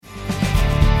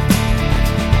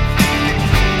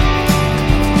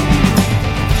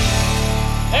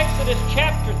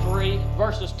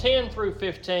10 through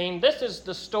 15, this is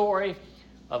the story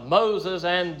of Moses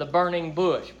and the burning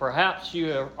bush. Perhaps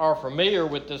you are familiar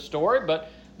with this story, but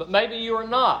maybe you are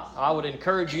not. I would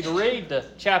encourage you to read the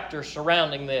chapters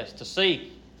surrounding this to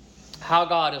see how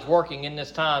God is working in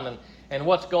this time and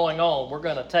what's going on. We're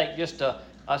going to take just a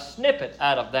snippet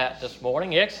out of that this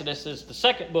morning. Exodus is the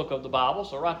second book of the Bible,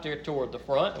 so right there toward the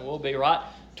front, and we'll be right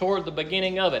toward the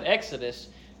beginning of it. Exodus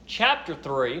chapter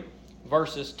 3,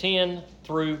 verses 10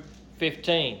 through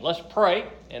 15. Let's pray,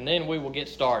 and then we will get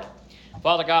started.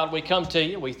 Father God, we come to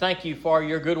you. We thank you for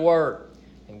your good word.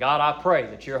 And God, I pray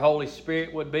that your Holy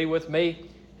Spirit would be with me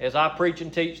as I preach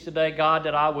and teach today, God,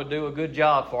 that I would do a good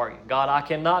job for you. God, I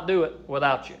cannot do it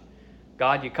without you.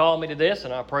 God, you called me to this,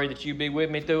 and I pray that you be with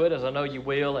me through it, as I know you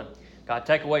will. And God,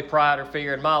 take away pride or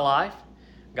fear in my life.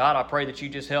 God, I pray that you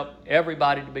just help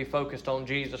everybody to be focused on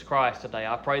Jesus Christ today.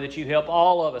 I pray that you help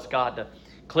all of us, God, to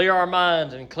clear our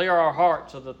minds and clear our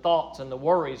hearts of the thoughts and the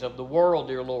worries of the world,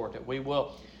 dear Lord, that we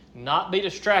will not be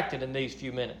distracted in these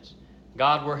few minutes.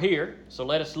 God, we're here, so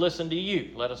let us listen to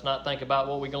you. Let us not think about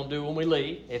what we're going to do when we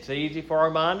leave. It's easy for our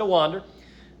mind to wander,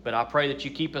 but I pray that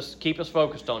you keep us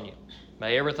focused on you.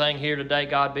 May everything here today,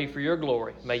 God, be for your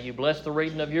glory. May you bless the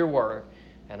reading of your word.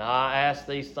 And I ask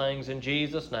these things in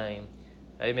Jesus' name.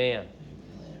 Amen.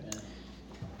 Amen.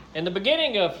 In the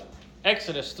beginning of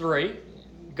Exodus 3,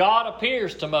 God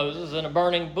appears to Moses in a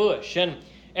burning bush.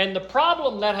 And the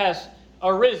problem that has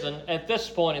arisen at this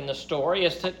point in the story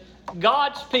is that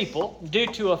God's people, due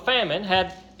to a famine,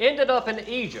 had ended up in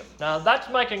Egypt. Now, that's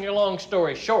making a long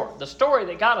story short. The story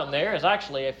that got them there is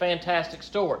actually a fantastic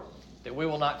story that we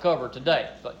will not cover today.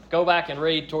 But go back and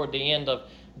read toward the end of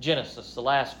Genesis, the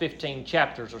last 15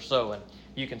 chapters or so, and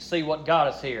you can see what got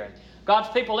us here. And God's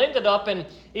people ended up in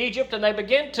Egypt, and they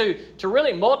began to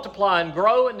really multiply and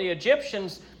grow, and the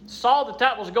Egyptians saw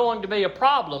that was going to be a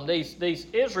problem. These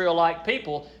Israelite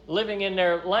people living in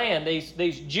their land,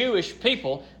 these Jewish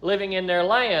people living in their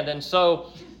land, and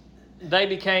so they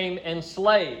became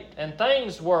enslaved. And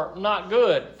things were not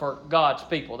good for God's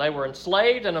people. They were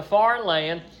enslaved in a foreign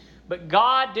land, but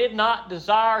God did not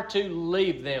desire to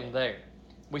leave them there.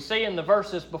 We see in the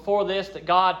verses before this that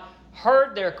God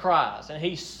heard their cries and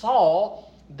He saw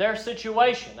their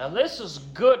situation. Now this is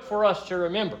good for us to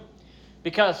remember,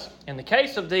 because in the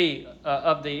case of the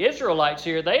Israelites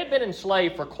here, they had been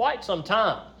enslaved for quite some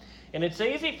time. And it's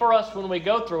easy for us when we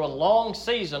go through a long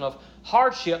season of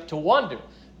hardship to wonder,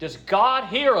 does God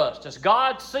hear us? Does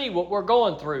God see what we're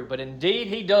going through? But indeed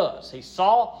He does. He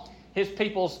saw His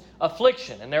people's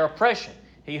affliction and their oppression.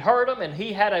 He heard them, and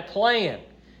He had a plan.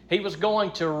 He was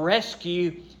going to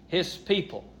rescue His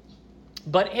people.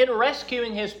 But in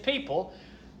rescuing His people,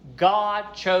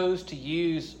 God chose to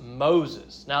use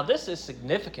Moses. Now, this is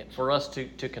significant for us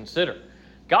to consider.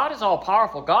 God is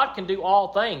all-powerful. God can do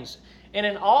all things. And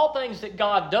in all things that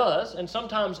God does, and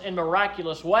sometimes in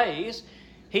miraculous ways,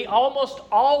 He almost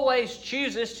always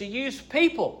chooses to use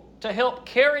people to help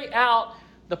carry out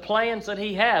the plans that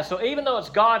He has. So even though it's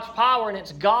God's power and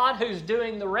it's God who's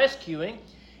doing the rescuing,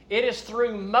 it is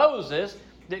through Moses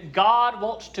that God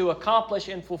wants to accomplish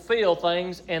and fulfill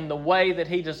things in the way that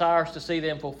He desires to see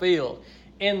them fulfilled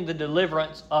in the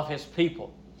deliverance of His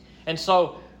people. And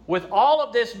so, with all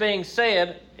of this being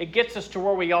said, it gets us to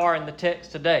where we are in the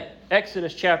text today.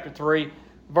 Exodus chapter 3,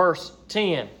 verse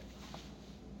 10.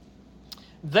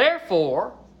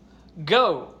 Therefore,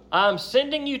 go, I am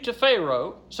sending you to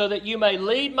Pharaoh, so that you may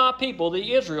lead my people,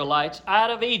 the Israelites, out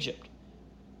of Egypt.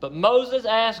 But Moses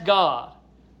asked God,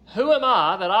 who am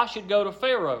I that I should go to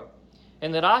Pharaoh,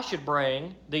 and that I should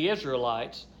bring the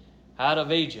Israelites out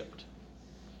of Egypt?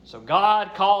 So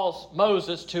God calls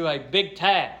Moses to a big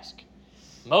task.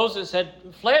 Moses had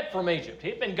fled from Egypt.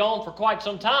 He'd been gone for quite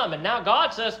some time, and now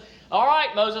God says, all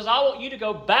right, Moses, I want you to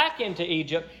go back into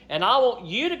Egypt, and I want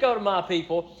you to go to my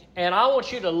people, and I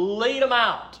want you to lead them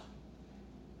out.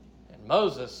 And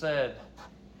Moses said,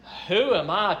 who am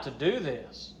I to do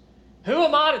this? Who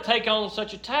am I to take on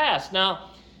such a task? Now,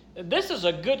 this is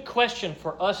a good question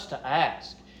for us to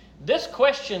ask. This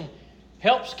question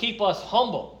helps keep us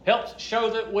humble, helps show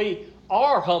that we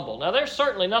are humble. Now, there's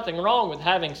certainly nothing wrong with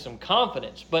having some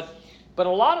confidence, but a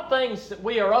lot of things that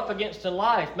we are up against in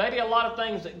life, maybe a lot of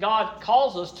things that God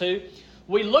calls us to,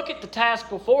 we look at the task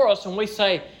before us and we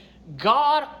say,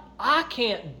 God, I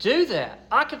can't do that.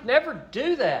 I could never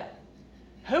do that.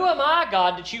 Who am I,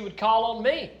 God, that you would call on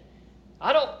me?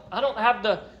 I don't have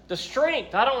the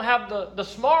strength. I don't have the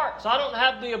smarts. I don't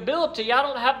have the ability. I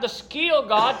don't have the skill,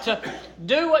 God, to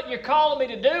do what you're calling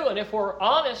me to do. And if we're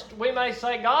honest, we may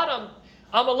say, God,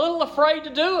 I'm a little afraid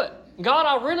to do it. God,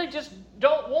 I really just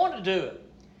don't want to do it.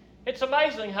 It's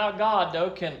amazing how God,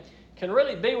 though, can can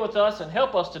really be with us and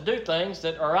help us to do things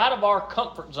that are out of our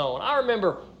comfort zone. I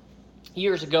remember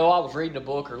years ago I was reading a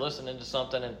book or listening to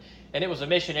something, and it was a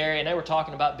missionary, and they were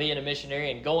talking about being a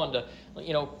missionary and going to,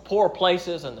 poor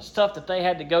places and the stuff that they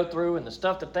had to go through and the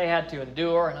stuff that they had to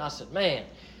endure. And I said, man,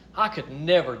 I could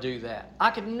never do that.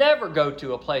 I could never go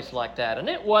to a place like that. And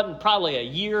it wasn't probably a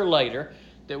year later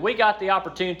that we got the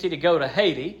opportunity to go to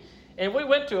Haiti. And we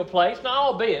went to a place, now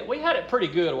albeit, we had it pretty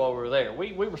good while we were there.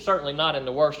 We were certainly not in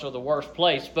the worst of the worst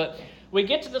place, but we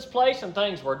get to this place and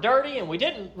things were dirty and we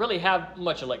didn't really have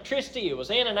much electricity. It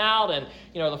was in and out, and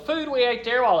the food we ate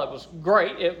there, while it was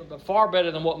great, it was far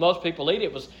better than what most people eat.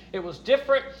 It was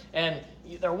different, and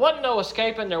there wasn't no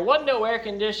escaping, there wasn't no air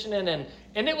conditioning,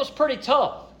 and it was pretty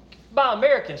tough by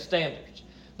American standards.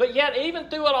 But yet, even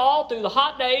through it all, through the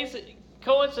hot days,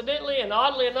 coincidentally and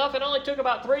oddly enough, it only took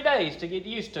about 3 days to get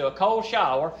used to a cold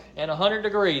shower and 100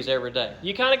 degrees every day.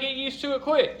 You kind of get used to it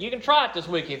quick. You can try it this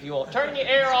week if you want. Turn your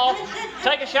air off,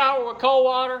 take a shower with cold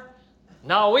water.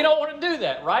 No, we don't want to do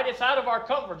that, right? It's out of our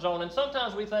comfort zone. And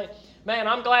sometimes we think, man,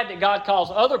 I'm glad that God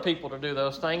calls other people to do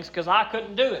those things because I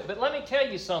couldn't do it. But let me tell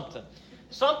you something.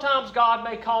 Sometimes God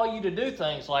may call you to do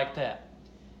things like that.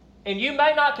 And you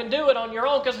may not can do it on your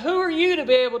own, because who are you to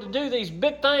be able to do these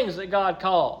big things that God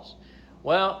calls?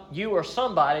 Well, you are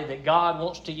somebody that God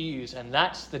wants to use, and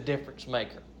that's the difference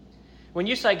maker. When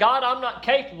you say, God, I'm not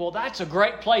capable, that's a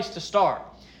great place to start.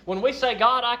 When we say,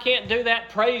 God, I can't do that,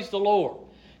 praise the Lord,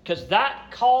 because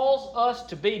that calls us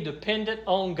to be dependent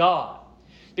on God.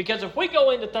 Because if we go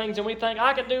into things and we think,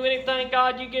 I can do anything,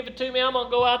 God, you give it to me, I'm going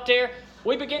to go out there,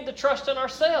 we begin to trust in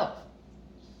ourselves.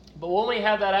 But when we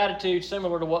have that attitude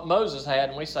similar to what Moses had,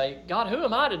 and we say, God, who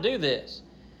am I to do this?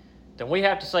 Then we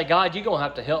have to say, God, you're going to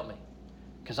have to help me,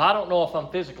 because I don't know if I'm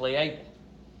physically able.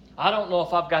 I don't know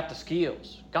if I've got the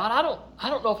skills. God, I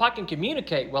don't know if I can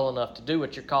communicate well enough to do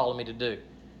what you're calling me to do.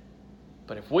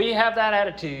 But if we have that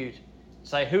attitude,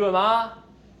 say, who am I?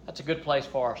 That's a good place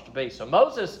for us to be. So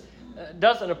Moses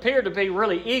doesn't appear to be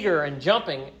really eager and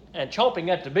jumping and chomping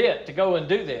at the bit to go and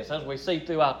do this, as we see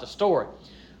throughout the story.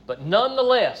 But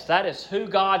nonetheless, that is who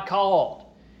God called.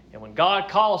 And when God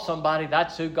calls somebody,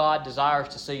 that's who God desires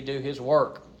to see do His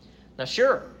work. Now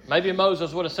sure, maybe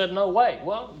Moses would have said, no way.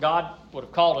 Well, God would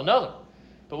have called another.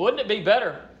 But wouldn't it be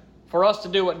better for us to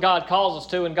do what God calls us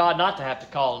to and God not to have to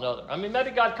call another? I mean,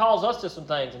 maybe God calls us to some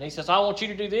things and He says, I want you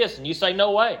to do this. And you say,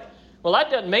 no way. Well,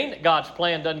 that doesn't mean that God's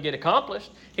plan doesn't get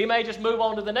accomplished. He may just move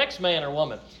on to the next man or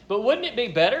woman. But wouldn't it be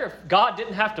better if God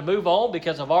didn't have to move on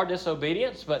because of our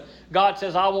disobedience, but God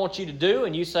says, I want you to do,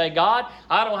 and you say, God,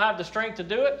 I don't have the strength to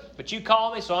do it, but you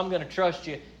call me, so I'm going to trust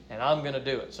you, and I'm going to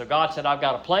do it. So God said, I've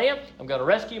got a plan. I'm going to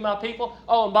rescue my people.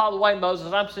 Oh, and by the way,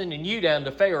 Moses, I'm sending you down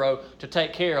to Pharaoh to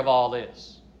take care of all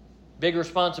this. Big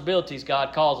responsibilities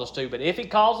God calls us to, but if He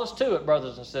calls us to it,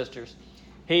 brothers and sisters,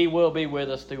 He will be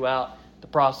with us throughout the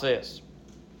process.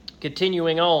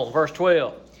 Continuing on, verse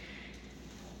 12.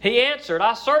 He answered,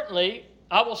 I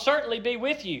will certainly be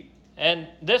with you, and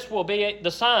this will be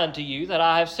the sign to you that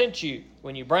I have sent you.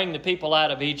 When you bring the people out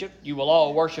of Egypt, you will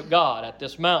all worship God at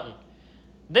this mountain.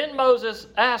 Then Moses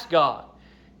asked God,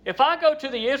 if I go to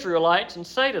the Israelites and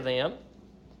say to them,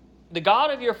 the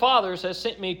God of your fathers has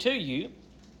sent me to you,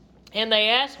 and they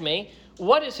ask me,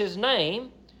 what is His name?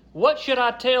 What should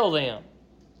I tell them?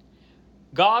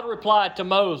 God replied to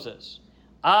Moses,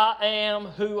 I am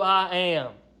who I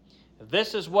am.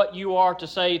 This is what you are to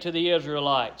say to the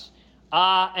Israelites.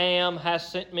 I am has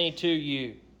sent me to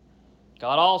you.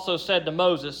 God also said to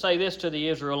Moses, say this to the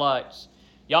Israelites.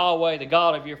 Yahweh, the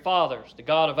God of your fathers, the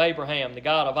God of Abraham, the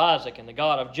God of Isaac, and the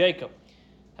God of Jacob,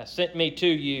 has sent me to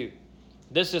you.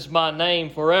 This is my name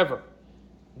forever.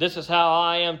 This is how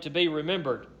I am to be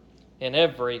remembered in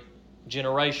every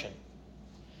generation.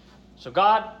 So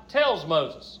God tells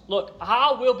Moses, look,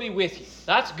 I will be with you.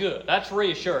 That's good. That's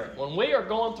reassuring. When we are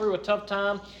going through a tough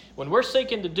time, when we're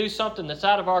seeking to do something that's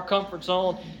out of our comfort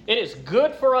zone, it is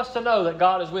good for us to know that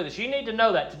God is with us. You need to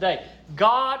know that today.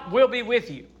 God will be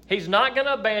with you. He's not going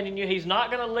to abandon you. He's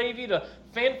not going to leave you to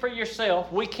fend for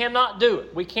yourself. We cannot do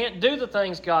it. We can't do the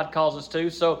things God calls us to.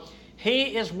 So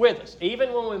He is with us.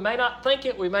 Even when we may not think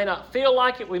it, we may not feel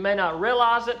like it, we may not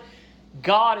realize it,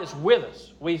 God is with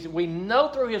us. We know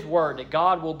through His Word that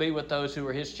God will be with those who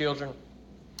are His children.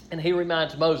 And He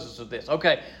reminds Moses of this.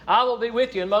 Okay, I will be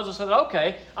with you. And Moses said,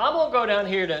 okay, I'm going to go down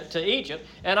here to Egypt,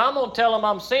 and I'm going to tell them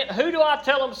I'm sent. Who do I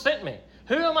tell them sent me?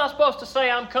 Who am I supposed to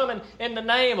say I'm coming in the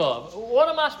name of? What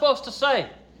am I supposed to say?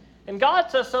 And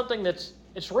God says something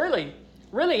it's really,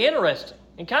 really interesting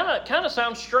and kind of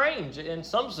sounds strange in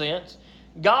some sense.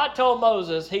 God told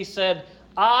Moses, He said,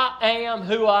 I am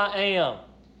who I am.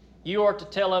 You are to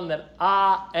tell him that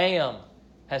I am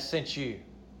has sent you.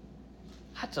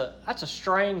 That's a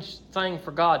strange thing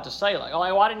for God to say. Like,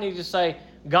 why didn't he just say,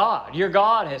 God, your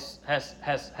God has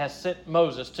sent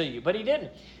Moses to you? But he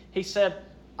didn't. He said,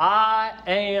 I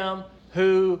am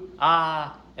who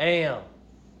I am.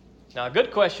 Now, a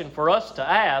good question for us to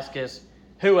ask is,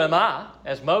 who am I,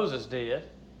 as Moses did?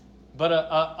 But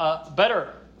a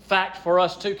better fact for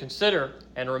us to consider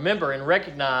and remember and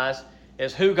recognize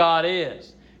is who God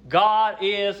is. God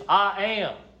is I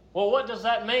am. Well, what does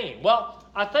that mean? Well,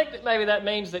 I think that maybe that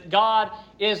means that God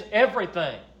is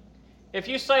everything. If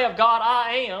you say of God,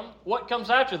 I am, what comes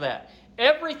after that?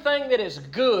 Everything that is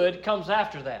good comes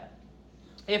after that.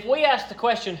 If we ask the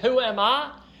question, who am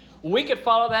I? We could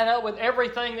follow that up with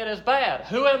everything that is bad.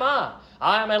 Who am I?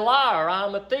 I am a liar. I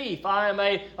am a thief. I am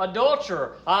an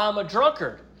adulterer. I am a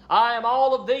drunkard. I am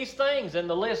all of these things. And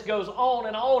the list goes on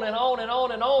and on and on and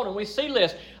on and on. And we see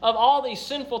lists of all these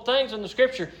sinful things in the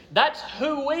Scripture. That's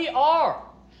who we are.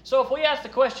 So if we ask the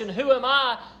question, who am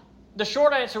I? The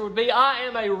short answer would be, I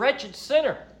am a wretched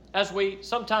sinner, as we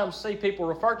sometimes see people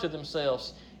refer to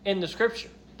themselves in the Scripture.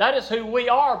 That is who we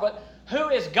are, but who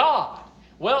is God?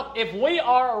 Well, if we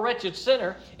are a wretched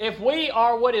sinner, if we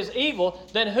are what is evil,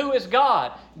 then who is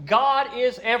God? God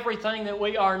is everything that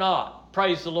we are not.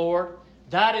 Praise the Lord.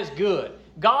 That is good.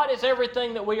 God is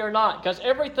everything that we are not, because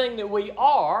everything that we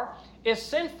are is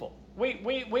sinful.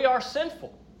 We are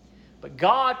sinful. But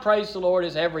God, praise the Lord,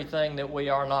 is everything that we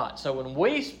are not. So when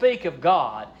we speak of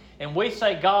God and we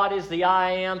say God is the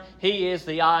I am, He is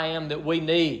the I am that we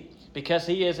need, because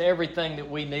He is everything that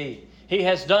we need. He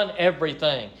has done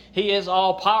everything. He is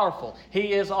all-powerful.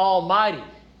 He is almighty.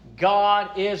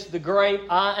 God is the great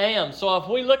I am. So if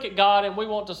we look at God and we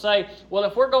want to say, well,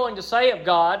 if we're going to say of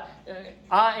God,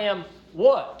 I am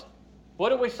what? What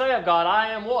do we say of God?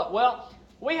 I am what? Well,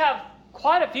 we have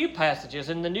quite a few passages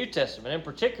in the New Testament, and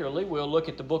particularly we'll look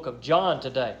at the book of John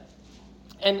today.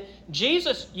 And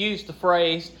Jesus used the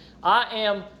phrase, I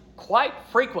am, quite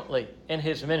frequently in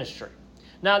His ministry.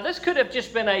 Now, this could have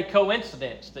just been a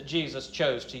coincidence that Jesus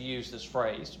chose to use this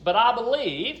phrase, but I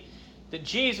believe that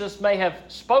Jesus may have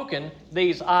spoken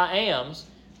these I ams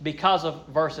because of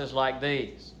verses like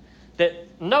these. That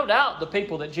no doubt the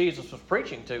people that Jesus was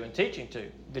preaching to and teaching to,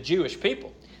 the Jewish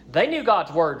people, they knew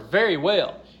God's Word very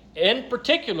well, and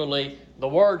particularly the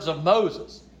words of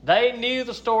Moses. They knew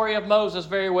the story of Moses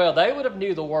very well. They would have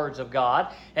knew the words of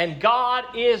God, and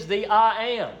God is the I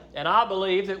am. And I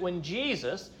believe that when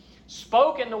Jesus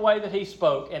spoke in the way that He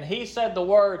spoke, and He said the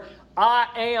word I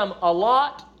am a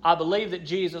lot, I believe that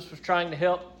Jesus was trying to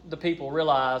help the people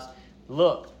realize,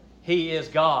 look, He is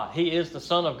God. He is the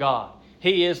Son of God.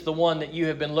 He is the one that you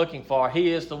have been looking for.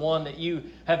 He is the one that you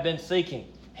have been seeking.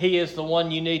 He is the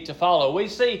one you need to follow. We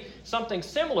see something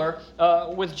similar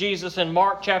with Jesus in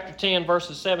Mark chapter 10,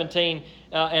 verses 17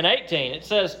 and 18. It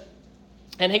says,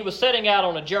 and He was setting out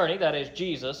on a journey, that is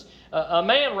Jesus. A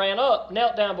man ran up,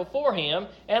 knelt down before Him,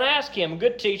 and asked Him,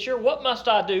 Good teacher, what must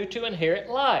I do to inherit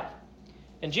life?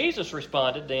 And Jesus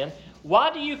responded then,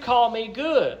 Why do you call me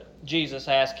good? Jesus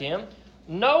asked him.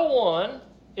 No one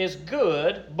is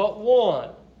good but one,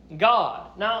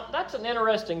 God. Now, that's an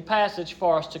interesting passage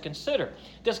for us to consider.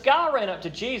 This guy ran up to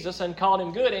Jesus and called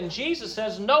Him good, and Jesus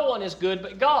says no one is good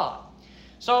but God.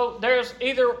 So there's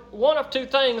either one of two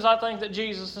things I think that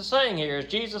Jesus is saying here. Is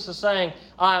Jesus is saying,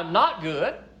 I am not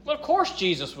good. Well, of course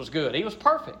Jesus was good. He was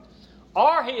perfect.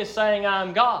 Or He is saying, I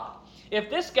am God. If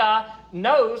this guy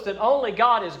knows that only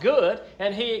God is good,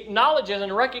 and he acknowledges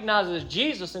and recognizes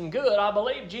Jesus in good, I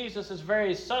believe Jesus is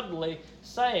very subtly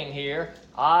saying here,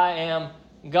 I am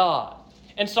God.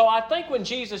 And so I think when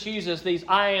Jesus uses these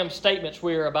I am statements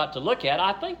we're about to look at,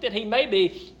 I think that He may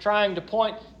be trying to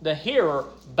point the hearer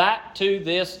back to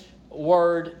this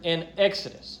word in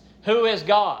Exodus. Who is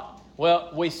God?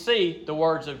 Well, we see the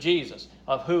words of Jesus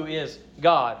of who is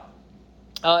God.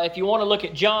 If you want to look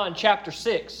at John chapter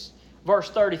 6,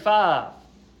 verse 35.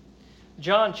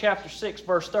 John chapter 6,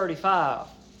 verse 35.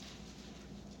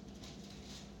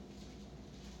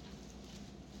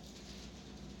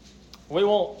 We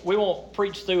won't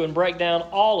preach through and break down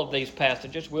all of these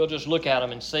passages. We'll just look at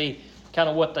them and see kind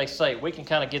of what they say. We can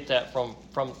kind of get that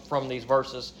from these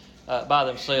verses by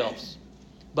themselves.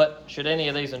 But should any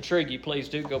of these intrigue you, please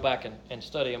do go back and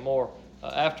study them more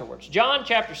afterwards. John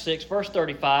chapter 6, verse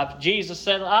 35, Jesus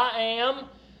said, I am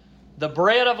the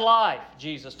bread of life,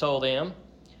 Jesus told them.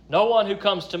 No one who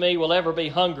comes to me will ever be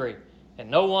hungry, and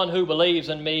no one who believes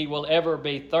in me will ever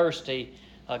be thirsty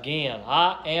again.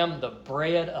 I am the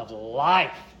bread of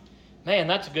life, Man,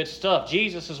 that's good stuff.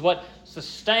 Jesus is what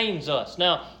sustains us.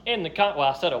 Now,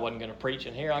 I said I wasn't going to preach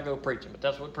in here. I go preaching, but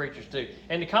that's what preachers do.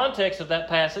 In the context of that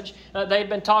passage, they'd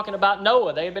been talking about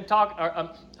Noah. They had been talking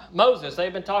Moses. They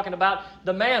had been talking about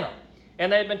the manna,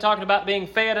 and they had been talking about being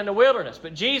fed in the wilderness.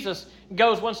 But Jesus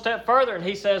goes one step further, and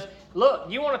he says, "Look,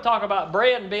 you want to talk about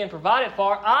bread and being provided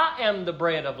for? I am the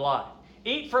bread of life.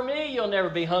 Eat from me, you'll never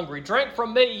be hungry. Drink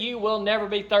from me, you will never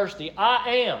be thirsty. I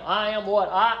am what?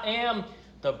 I am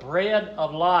the bread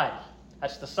of life."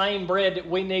 That's the same bread that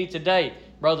we need today,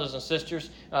 brothers and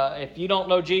sisters. If you don't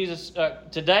know Jesus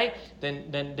today,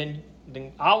 then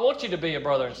I want you to be a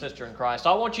brother and sister in Christ.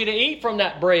 I want you to eat from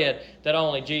that bread that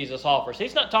only Jesus offers.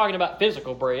 He's not talking about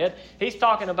physical bread. He's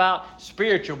talking about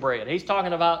spiritual bread. He's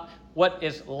talking about what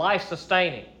is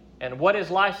life-sustaining. And what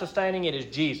is life-sustaining? It is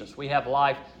Jesus. We have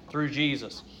life through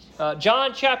Jesus.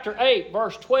 John chapter 8,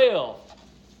 verse 12.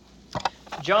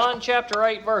 John chapter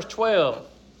 8, verse 12.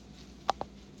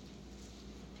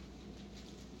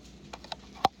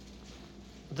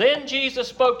 Then Jesus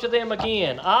spoke to them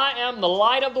again, "I am the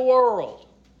light of the world.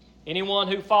 Anyone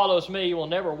who follows me will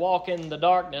never walk in the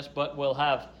darkness, but will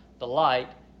have the light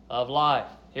of life."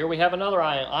 Here we have another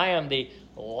I am. I am the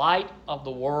light of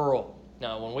the world.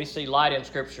 Now, when we see light in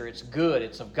Scripture, it's good,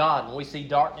 it's of God. When we see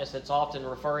darkness, it's often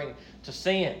referring to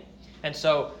sin. And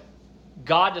so,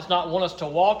 God does not want us to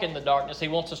walk in the darkness. He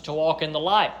wants us to walk in the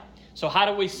light. So how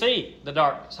do we see the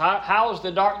darkness? How is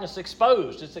the darkness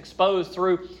exposed? It's exposed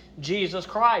through Jesus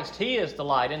Christ. He is the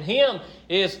light. In Him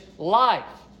is life.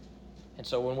 And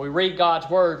so when we read God's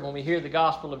Word, when we hear the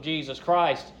gospel of Jesus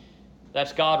Christ,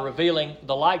 that's God revealing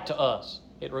the light to us.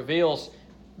 It reveals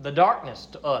the darkness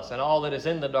to us and all that is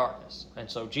in the darkness. And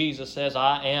so Jesus says,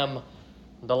 "I am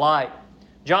the light."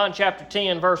 John chapter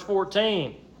 10, verse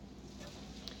 14.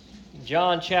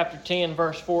 John chapter 10,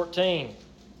 verse 14.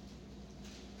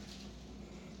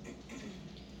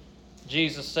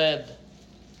 Jesus said,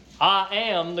 "I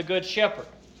am the good shepherd.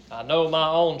 I know my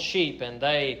own sheep, and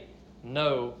they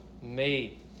know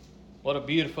me." What a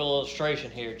beautiful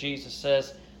illustration here. Jesus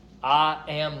says, "I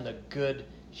am the good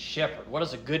shepherd." What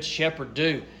does a good shepherd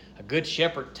do? A good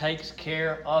shepherd takes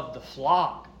care of the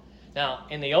flock. Now,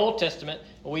 in the Old Testament,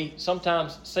 we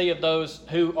sometimes see of those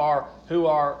who are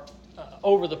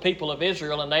over the people of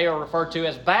Israel, and they are referred to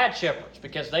as bad shepherds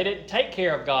because they didn't take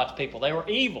care of God's people. They were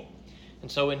evil.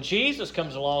 And so when Jesus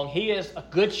comes along, He is a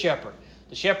good shepherd,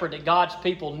 the shepherd that God's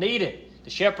people needed,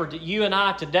 the shepherd that you and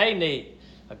I today need.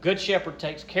 A good shepherd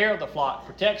takes care of the flock,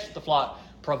 protects the flock,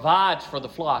 provides for the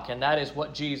flock, and that is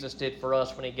what Jesus did for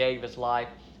us when He gave His life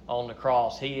on the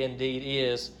cross. He indeed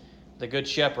is the good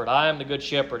shepherd. "I am the good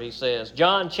shepherd," He says.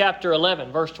 John chapter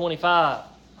 11, verse 25.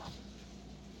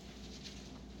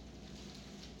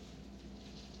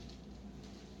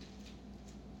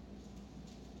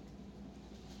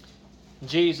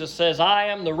 Jesus says, "I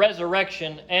am the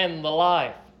resurrection and the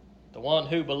life. The one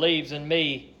who believes in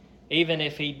me, even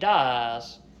if he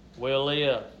dies, will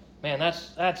live." Man,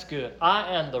 that's good.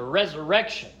 I am the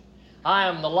resurrection. I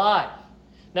am the life.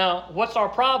 Now, what's our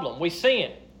problem? We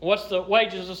sin. What's the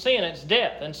wages of sin? It's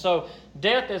death. And so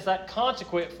death is that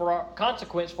consequence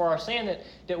for our sin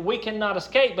that we cannot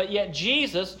escape. But yet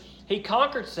Jesus, He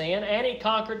conquered sin and He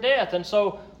conquered death. And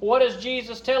so what does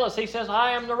Jesus tell us? He says,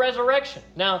 "I am the resurrection."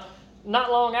 Now,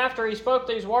 not long after He spoke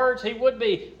these words, He would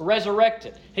be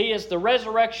resurrected. He is the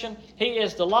resurrection. He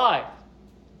is the life.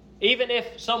 Even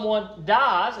if someone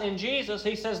dies in Jesus,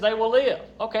 He says they will live.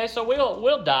 Okay, so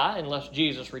we'll die unless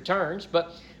Jesus returns,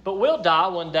 but we'll die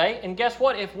one day. And guess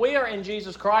what? If we are in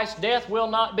Jesus Christ, death will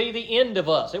not be the end of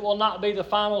us. It will not be the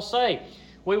final say.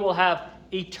 We will have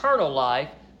eternal life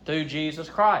through Jesus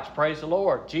Christ. Praise the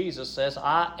Lord. Jesus says,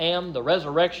 "I am the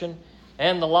resurrection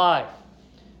and the life."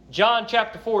 John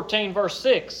chapter 14, verse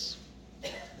 6.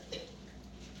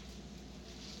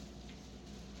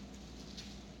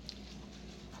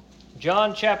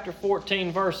 John chapter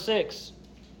 14, verse 6.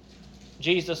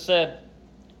 Jesus said,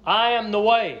 "I am the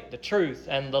way, the truth,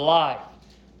 and the life.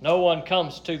 No one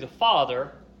comes to the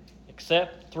Father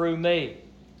except through me."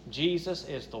 Jesus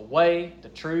is the way, the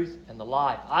truth, and the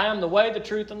life. I am the way, the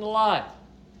truth, and the life.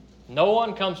 No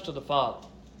one comes to the Father.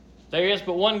 There is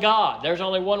but one God. There's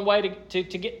only one way to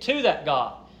get to that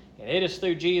God, and it is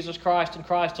through Jesus Christ and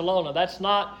Christ alone. Now, that's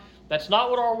not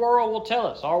what our world will tell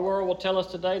us. Our world will tell us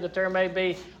today that there may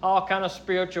be all kind of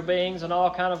spiritual beings and all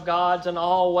kind of gods and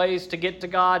all ways to get to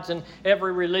gods, and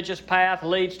every religious path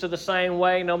leads to the same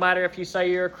way. No matter if you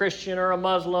say you're a Christian or a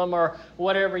Muslim or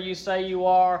whatever you say you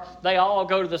are, they all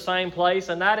go to the same place,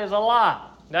 and that is a lie.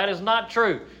 That is not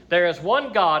true. There is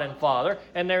one God and Father,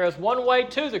 and there is one way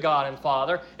to the God and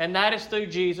Father, and that is through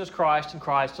Jesus Christ and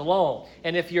Christ alone.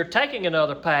 And if you're taking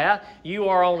another path, you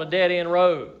are on a dead-end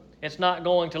road. It's not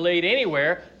going to lead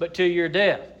anywhere but to your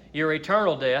death, your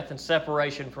eternal death and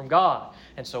separation from God.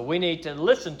 And so we need to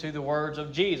listen to the words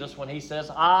of Jesus when He says,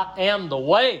 I am the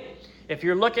way. If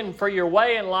you're looking for your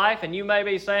way in life and you may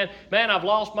be saying, man, I've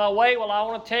lost my way, well, I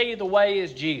want to tell you the way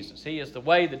is Jesus. He is the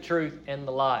way, the truth, and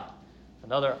the life.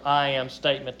 Another I am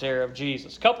statement there of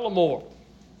Jesus. A couple of more.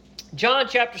 John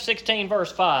chapter 16,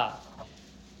 verse 5.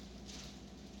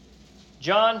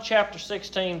 John chapter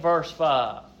 16, verse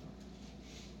 5.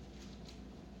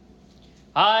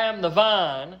 I am the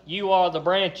vine, you are the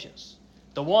branches.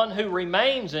 The one who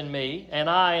remains in me, and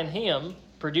I in him,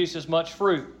 produces much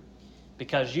fruit,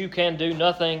 because you can do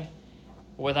nothing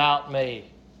without me.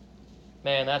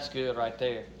 Man, that's good right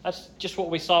there. That's just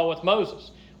what we saw with Moses.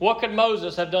 What could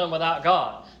Moses have done without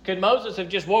God? Could Moses have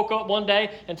just woke up one day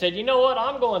and said, you know what,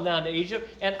 I'm going down to Egypt,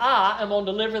 and I am going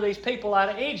to deliver these people out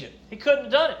of Egypt? He couldn't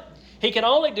have done it. He can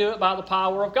only do it by the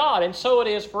power of God. And so it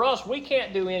is for us. We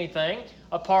can't do anything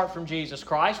apart from Jesus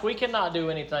Christ. We cannot do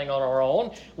anything on our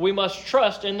own. We must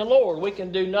trust in the Lord. We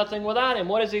can do nothing without Him.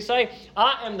 What does He say?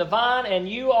 I am the vine and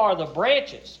you are the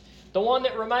branches. The one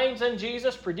that remains in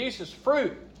Jesus produces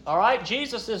fruit. All right?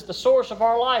 Jesus is the source of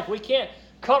our life. We can't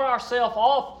cut ourselves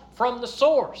off from the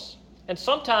source. And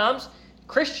sometimes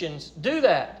Christians do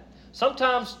that.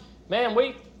 Sometimes, man,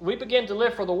 we begin to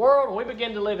live for the world, and we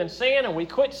begin to live in sin, and we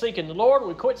quit seeking the Lord,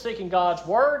 we quit seeking God's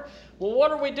Word. Well, what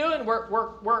are we doing?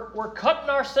 We're cutting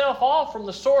ourselves off from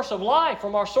the source of life,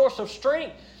 from our source of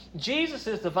strength. Jesus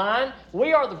is the vine,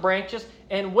 we are the branches,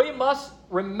 and we must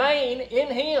remain in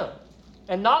Him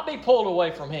and not be pulled away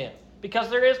from Him,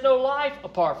 because there is no life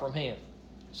apart from Him.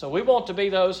 So we want to be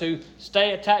those who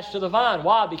stay attached to the vine.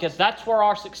 Why? Because that's where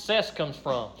our success comes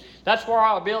from. That's where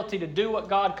our ability to do what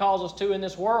God calls us to in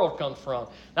this world comes from.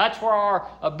 That's where our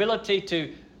ability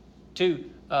to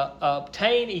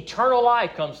obtain eternal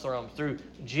life comes from, through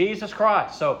Jesus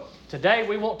Christ. So today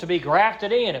we want to be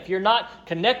grafted in. If you're not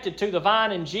connected to the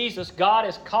vine in Jesus, God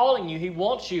is calling you. He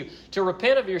wants you to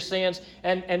repent of your sins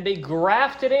and be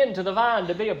grafted into the vine,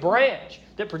 to be a branch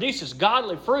that produces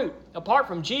godly fruit. Apart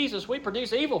from Jesus, we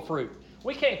produce evil fruit.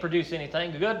 We can't produce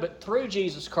anything good, but through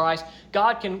Jesus Christ,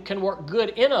 God can work good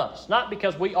in us. Not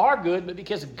because we are good, but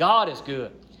because God is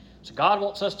good. So God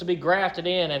wants us to be grafted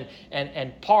in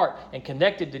and part and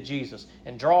connected to Jesus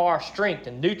and draw our strength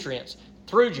and nutrients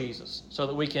through Jesus so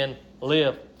that we can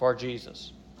live for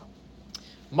Jesus.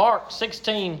 Mark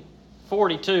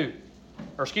 14:62.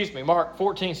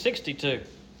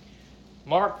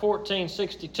 Mark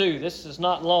 14:62. This is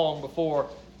not long before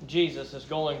Jesus is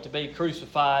going to be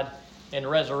crucified and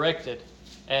resurrected.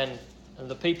 And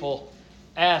the people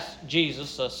ask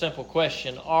Jesus a simple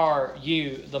question, are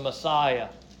you the Messiah?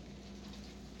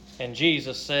 And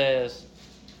Jesus says,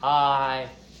 I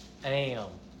am.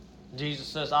 Jesus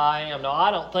says, I am. Now,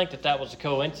 I don't think that was a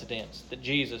coincidence that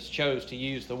Jesus chose to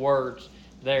use the words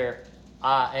there,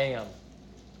 I am.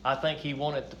 I think He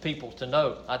wanted the people to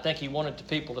know. I think He wanted the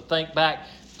people to think back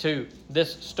to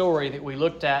this story that we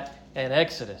looked at in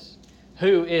Exodus.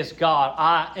 Who is God?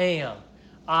 I am.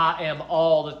 I am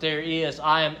all that there is.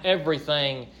 I am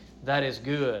everything that is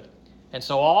good. And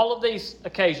so all of these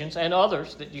occasions and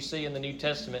others that you see in the New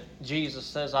Testament, Jesus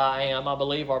says, I am, I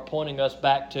believe are pointing us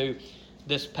back to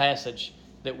this passage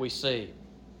that we see.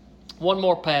 One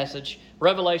more passage,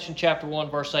 Revelation chapter 1,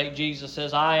 verse 8, Jesus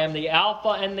says, I am the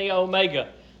Alpha and the Omega,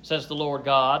 says the Lord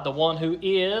God, the one who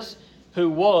is, who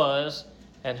was,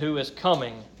 and who is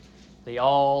coming, the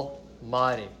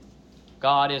Almighty.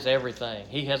 God is everything.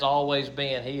 He has always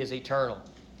been. He is eternal.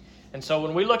 And so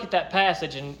when we look at that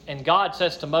passage and God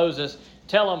says to Moses,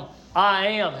 tell him, I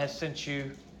am has sent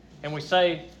you. And we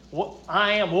say,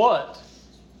 I am what?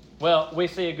 Well, we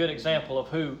see a good example of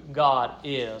who God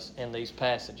is in these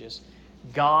passages.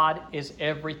 God is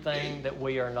everything that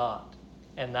we are not.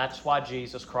 And that's why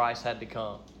Jesus Christ had to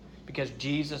come. Because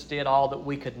Jesus did all that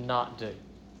we could not do.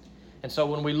 And so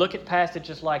when we look at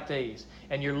passages like these,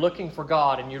 and you're looking for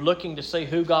God, and you're looking to see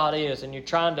who God is, and you're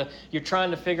trying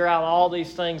to figure out all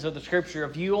these things of the Scripture,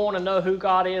 if you want to know who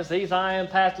God is, these I am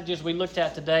passages we looked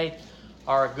at today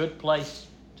are a good place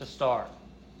to start.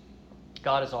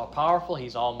 God is all-powerful.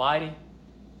 He's almighty.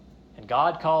 And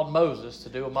God called Moses to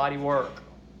do a mighty work.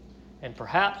 And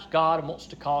perhaps God wants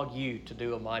to call you to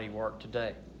do a mighty work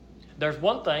today. There's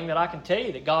one thing that I can tell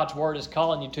you that God's Word is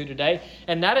calling you to today,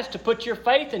 and that is to put your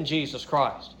faith in Jesus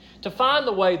Christ, to find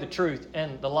the way, the truth,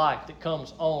 and the life that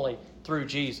comes only through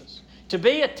Jesus, to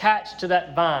be attached to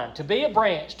that vine, to be a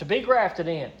branch, to be grafted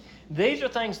in. These are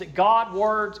things that God's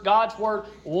Word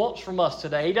wants from us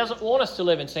today. He doesn't want us to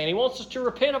live in sin. He wants us to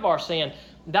repent of our sin.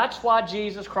 That's why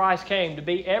Jesus Christ came, to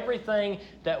be everything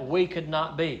that we could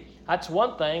not be. That's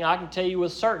one thing I can tell you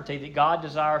with certainty that God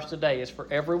desires today, is for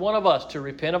every one of us to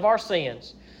repent of our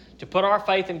sins, to put our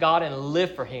faith in God and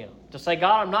live for Him. To say,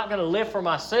 God, I'm not going to live for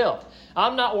myself.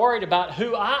 I'm not worried about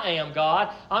who I am,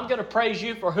 God. I'm going to praise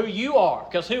You for who You are,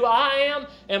 because who I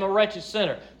am a wretched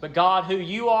sinner. But God, who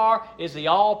You are is the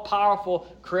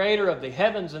all-powerful creator of the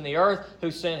heavens and the earth,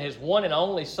 who sent His one and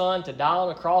only Son to die on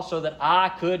the cross so that I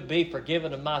could be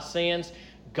forgiven of my sins.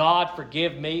 God,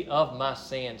 forgive me of my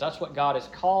sins. That's what God is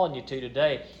calling you to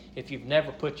today. If you've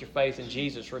never put your faith in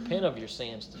Jesus, repent of your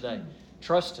sins today.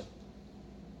 Trust Him.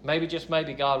 Maybe, just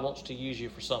maybe, God wants to use you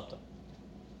for something.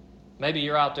 Maybe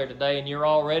you're out there today and you're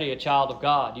already a child of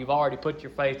God. You've already put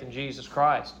your faith in Jesus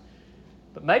Christ.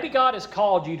 But maybe God has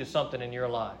called you to something in your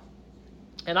life.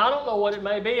 And I don't know what it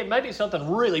may be. It may be something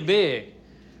really big.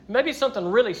 It may be something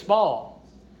really small.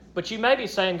 But you may be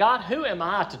saying, God, who am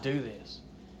I to do this?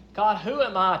 God, who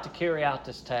am I to carry out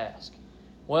this task?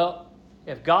 Well,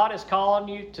 if God is calling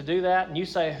you to do that and you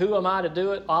say, who am I to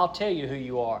do it? I'll tell you who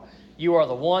you are. You are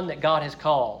the one that God has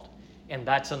called, and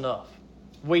that's enough.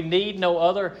 We need no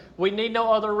other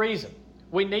reason.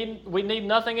 We need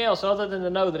nothing else other than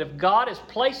to know that if God has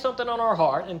placed something on our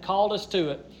heart and called us to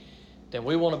it, then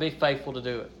we want to be faithful to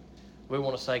do it. We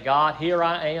want to say, God, here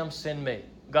I am, send me.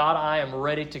 God, I am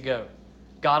ready to go.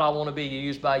 God, I want to be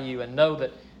used by You, and know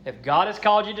that if God has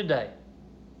called you today,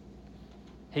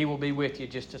 He will be with you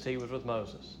just as He was with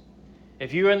Moses.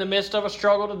 If you're in the midst of a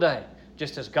struggle today,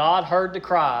 just as God heard the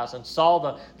cries and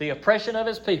saw the oppression of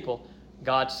His people,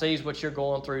 God sees what you're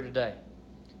going through today.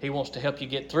 He wants to help you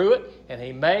get through it, and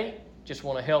He may just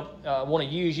want to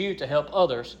use you to help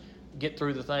others get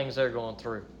through the things they're going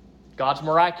through. God's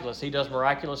miraculous. He does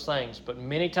miraculous things, but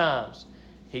many times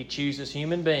He chooses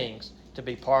human beings to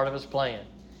be part of His plan.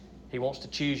 He wants to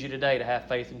choose you today to have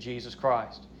faith in Jesus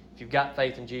Christ. If you've got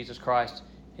faith in Jesus Christ,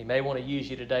 He may want to use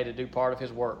you today to do part of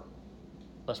His work.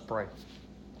 Let's pray.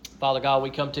 Father God, we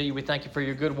come to You. We thank You for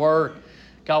Your good word.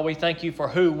 God, we thank You for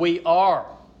who we are.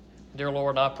 Dear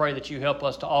Lord, I pray that You help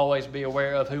us to always be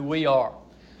aware of who we are.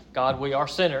 God, we are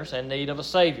sinners in need of a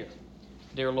Savior.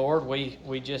 Dear Lord, we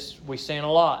sin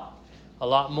a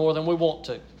lot more than we want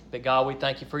to. But God, we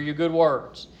thank You for Your good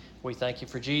words. We thank You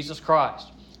for Jesus Christ.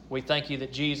 We thank You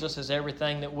that Jesus is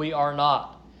everything that we are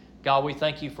not. God, we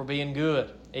thank You for being good,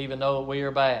 even though we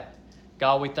are bad.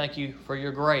 God, we thank You for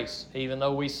Your grace, even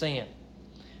though we sin.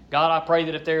 God, I pray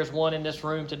that if there is one in this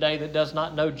room today that does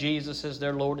not know Jesus as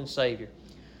their Lord and Savior,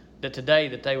 that today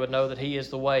that they would know that He is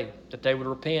the way, that they would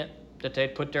repent, that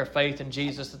they'd put their faith in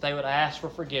Jesus, that they would ask for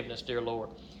forgiveness, dear Lord,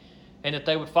 and that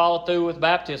they would follow through with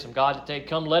baptism. God, that they'd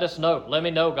come let us know. Let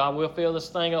me know, God, we'll fill this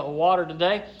thing up with water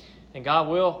today, and God,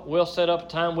 we'll set up a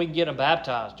time we can get them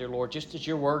baptized, dear Lord, just as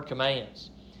Your word commands.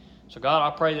 So God,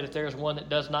 I pray that if there's one that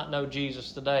does not know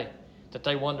Jesus today, that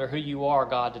they wonder who You are,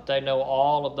 God, that they know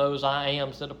all of those I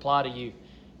ams that apply to You,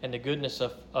 and the goodness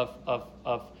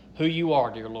of who You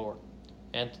are, dear Lord,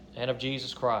 and of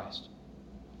Jesus Christ.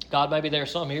 God, maybe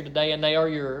there's some here today and they are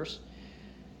Yours,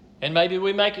 and maybe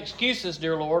we make excuses,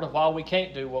 dear Lord, of why we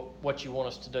can't do what You want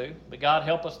us to do. But God,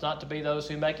 help us not to be those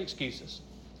who make excuses.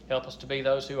 Help us to be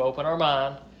those who open our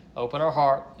mind, open our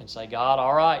heart, and say, God,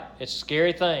 all right, it's a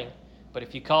scary thing, but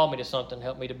if You call me to something,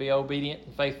 help me to be obedient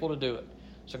and faithful to do it.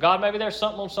 So God, maybe there's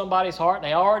something on somebody's heart and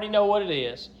they already know what it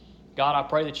is. God, I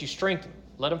pray that You strengthen them.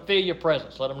 Let them feel Your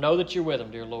presence. Let them know that You're with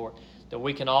them, dear Lord, that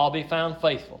we can all be found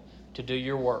faithful to do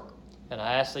Your work. And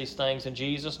I ask these things in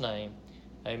Jesus' name.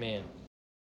 Amen.